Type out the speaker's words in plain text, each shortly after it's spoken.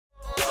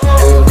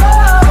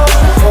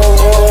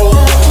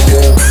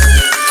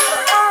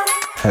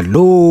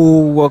Hello,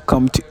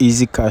 welcome to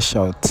Easy Cash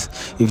Out.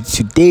 If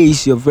today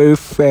is your very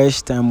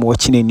first time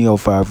watching any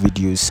of our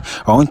videos,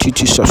 I want you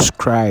to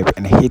subscribe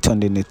and hit on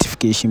the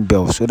notification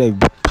bell so that you'll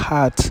be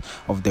part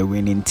of the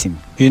winning team.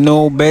 You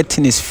know,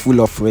 betting is full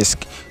of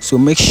risk, so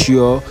make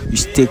sure you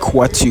stake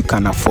what you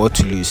can afford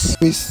to lose. I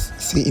always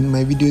say in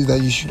my videos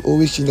that you should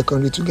always change the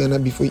country to Ghana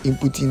before you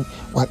input in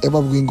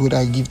whatever going good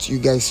I give to you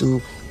guys. So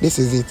this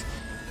is it.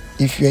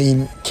 If you're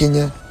in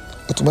Kenya,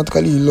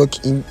 automatically you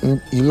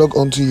log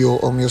onto your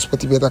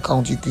Sportybet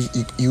account.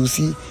 You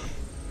see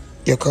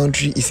your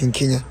country is in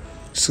Kenya.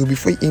 So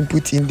before you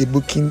input in the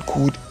booking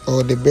code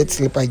or the bet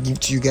slip I give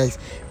to you guys,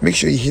 make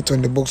sure you hit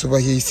on the box over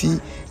here. You see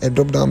a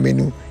drop down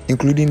menu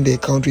including the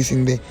countries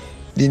in there.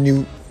 Then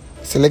you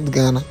select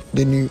Ghana,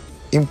 then you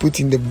input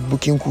in the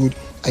booking code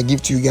I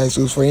give to you guys.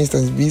 So for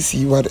instance,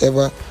 BC,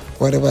 whatever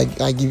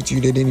I give to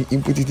you, then you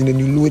input it and then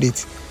you load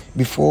it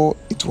before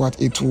it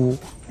will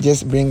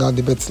just bring out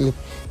the bet slip.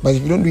 But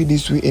if you don't do it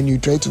this way and you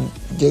try to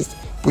just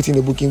put in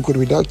the booking code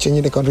without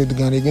changing the country to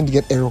Ghana, you're going to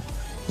get error.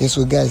 Yes,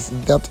 so guys,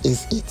 that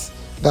is it.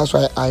 That's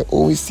why I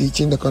always say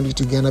change the country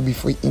to Ghana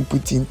before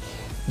inputting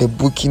the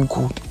booking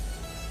code.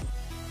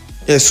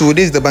 Yes, so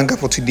this is the banker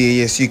for today.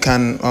 Yes, you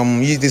can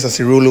use this as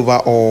a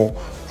rollover or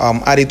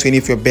add it to any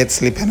of your bet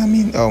slip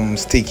and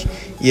stake.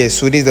 Yes,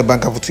 so this is the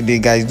banker for today,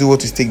 guys. Do what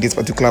to stake this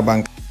particular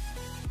bank.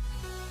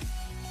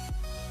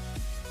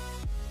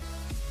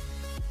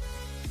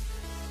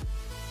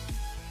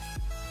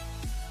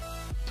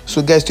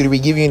 So guys, today we're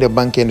giving you the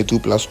banker and the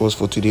 2+odds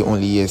for today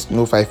only. Yes,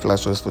 no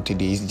 5+odds for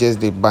today. It's just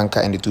the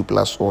banker and the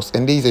 2+odds,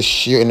 and there is a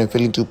share and a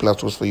filling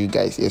 2+odds for you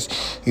guys.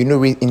 Yes, you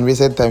know, in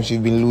recent times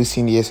we've been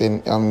losing. Yes,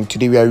 and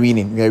today we are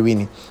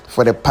winning.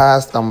 For the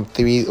past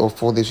 3 or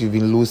 4 days we've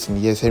been losing.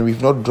 Yes, and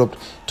we've not dropped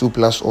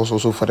 2+odds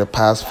also for the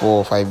past 4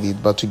 or 5 days,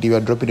 but today we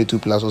are dropping the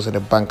 2+odds and the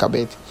banker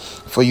bet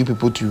for you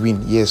people to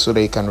win. Yes, so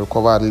that you can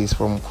recover at least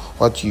from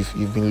what you've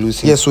been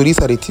losing. Yes, so these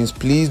are the things.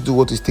 Please do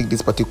what to stake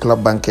this particular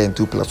banker and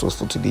 2+odds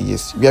for today.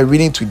 Yes, we are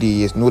winning today.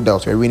 Yes, no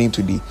doubt we are winning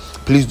today.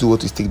 Please do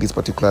what to stake this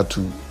particular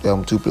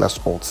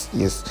 2+odds.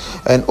 Yes,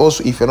 and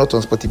also if you're not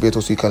on Sportybet,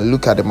 also you can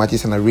look at the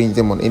matches and arrange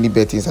them on any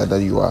betting site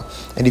that you are.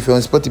 And if you're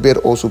on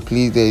Sportybet, also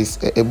please, there is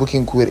a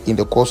booking code in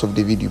the course of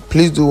the video.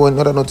 Please do in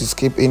order not to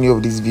skip any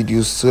of these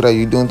videos so that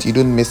you don't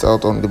miss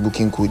out on the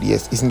booking code.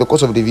 Yes, it's in the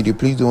course of the video.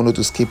 Please don't want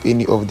to skip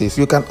any of this.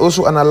 You can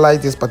also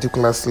analyze this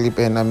particular slip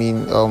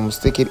and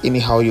stake it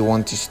anyhow you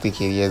want to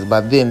stake it. Yes,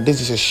 but then this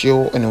is a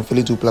show and I'm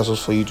feeling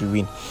 2+odds for you to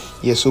win.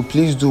 Yes, so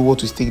please do what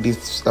to stake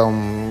this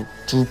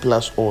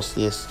 2+odds.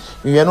 Yes,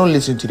 we are not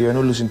losing today. We're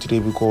not losing today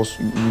because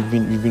we've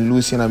been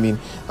losing.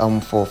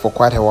 For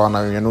quite a while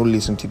now. We are not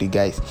listening to the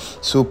guys.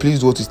 So please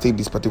do what to stake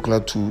this particular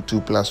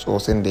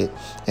 2+odds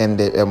and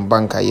the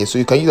banker. Yes, so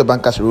you can use the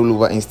banker's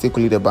rollover and stake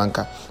only the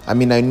banker. I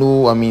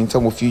know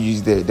some of you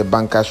use the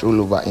banker's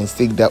rollover and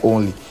stake that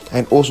only,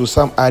 and also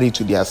some add it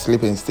to their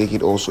slip and stake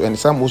it also, and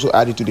some also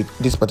add it to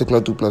this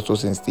particular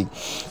 2+odds and stake.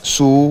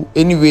 So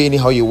anyway,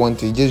 anyhow you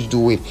want it, just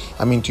do it.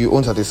 To your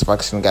own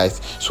satisfaction, guys.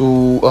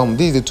 So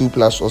this is the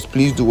 2+odds.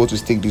 Please do what to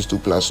stake these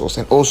 2+odds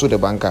and also the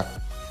banker.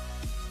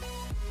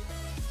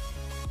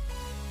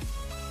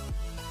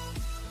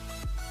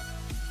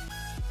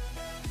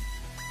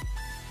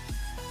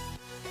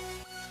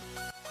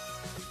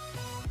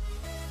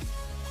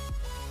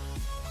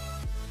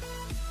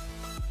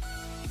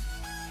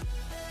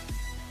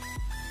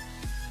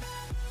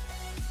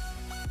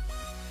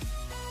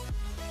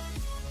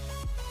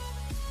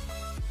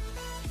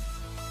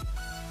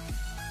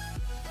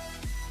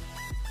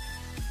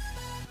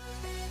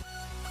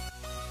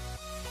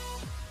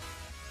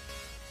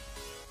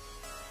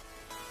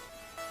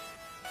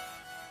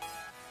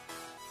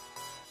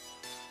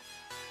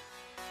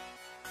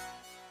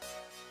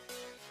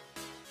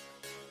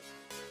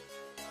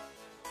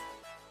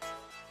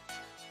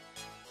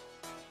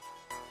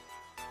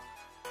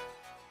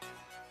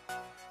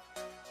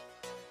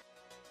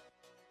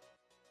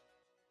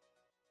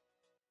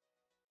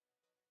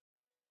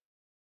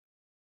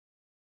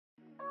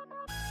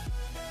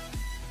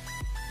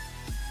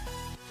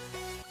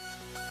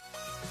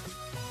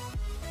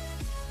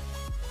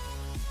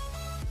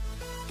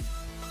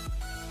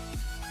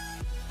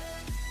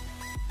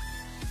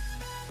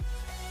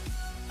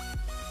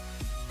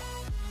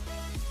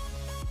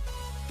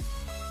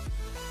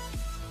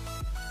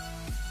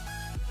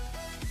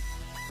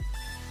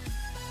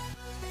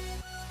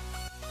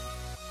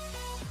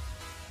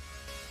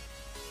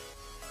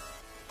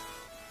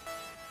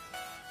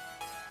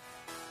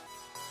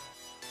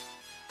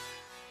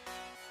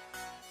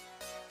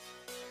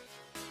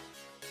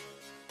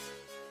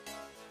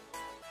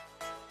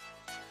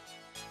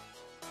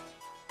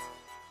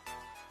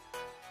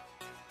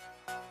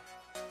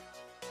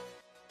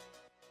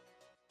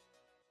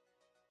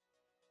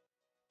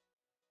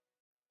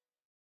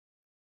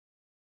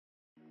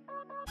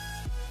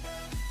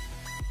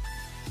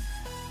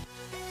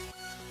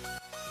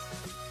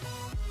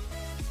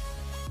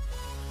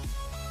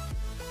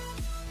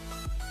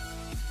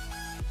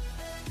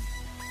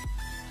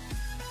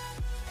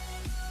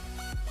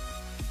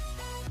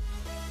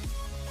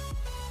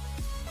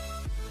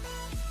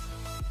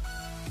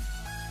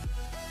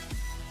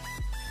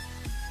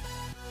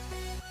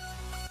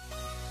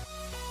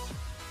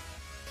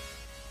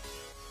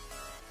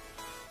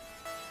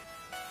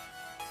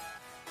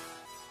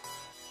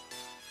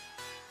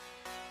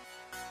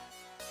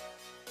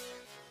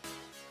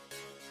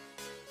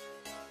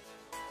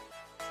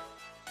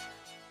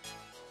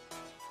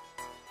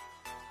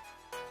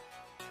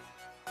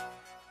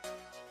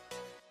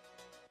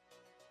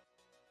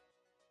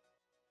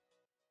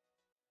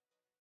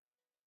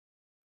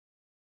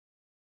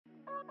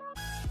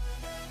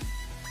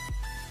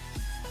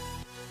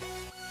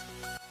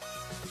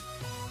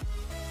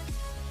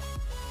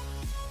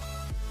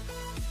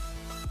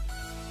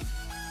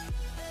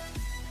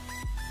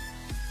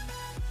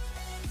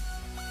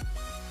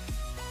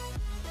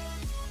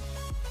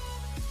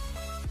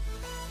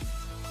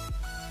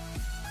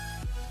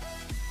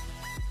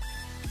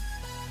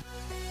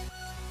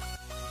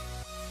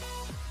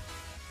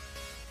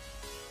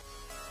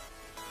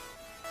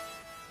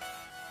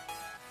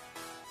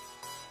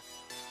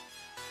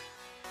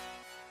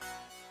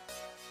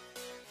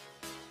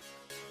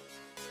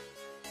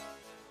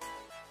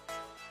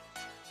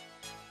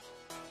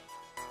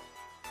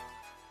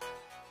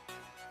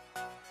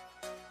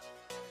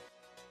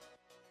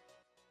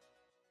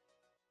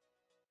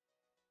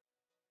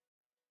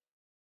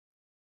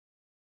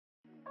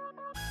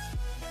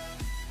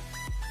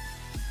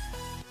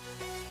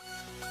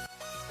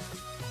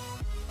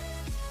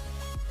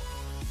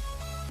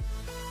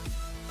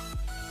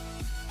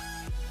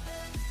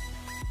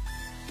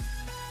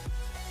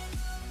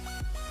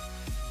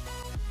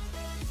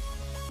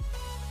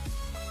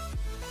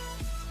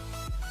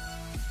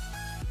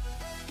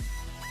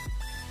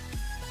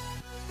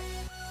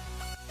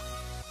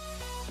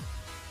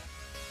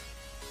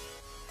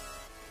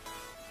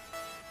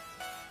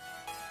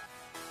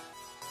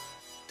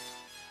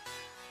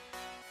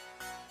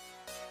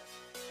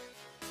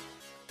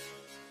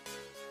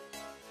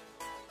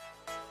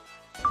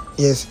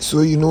 Yes, so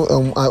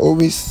I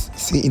always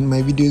say in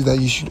my videos that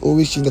you should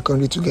always change the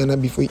country to Ghana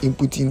before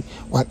inputting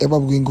whatever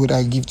going good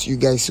I give to you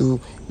guys.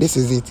 So this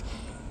is it.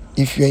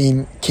 If you're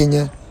in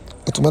Kenya,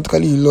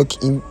 automatically you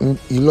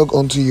log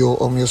onto your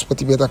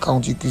Sportybet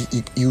account.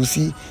 You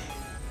see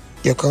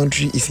your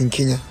country is in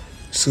Kenya.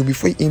 So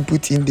before you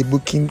input in the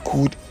booking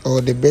code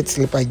or the bet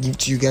slip I give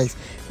to you guys,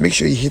 make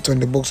sure you hit on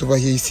the box over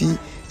here. You see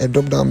a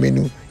drop down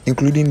menu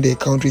including the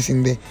countries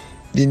in there.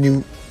 Then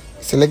you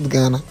select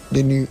Ghana.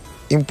 Then you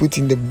input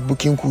in the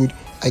booking code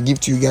I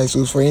give to you guys.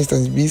 So for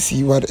instance,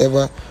 BC,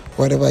 whatever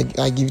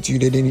I give to you,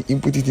 then you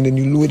input it and then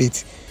you load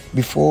it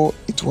before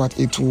it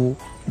will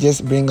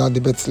just bring out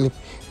the bet slip.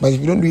 But if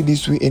you don't do it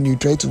this way and you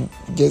try to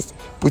just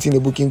put in the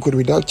booking code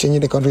without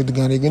changing the country to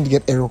Ghana, you're going to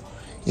get error.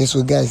 Yes,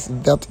 so guys,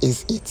 that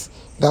is it.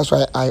 That's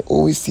why I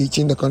always say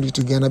change the country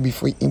to Ghana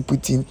before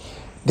inputting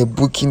the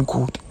booking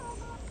code.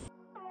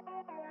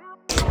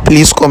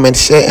 Please comment,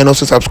 share, and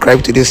also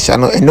subscribe to this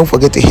channel, and don't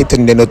forget to hit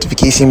on the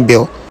notification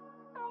bell.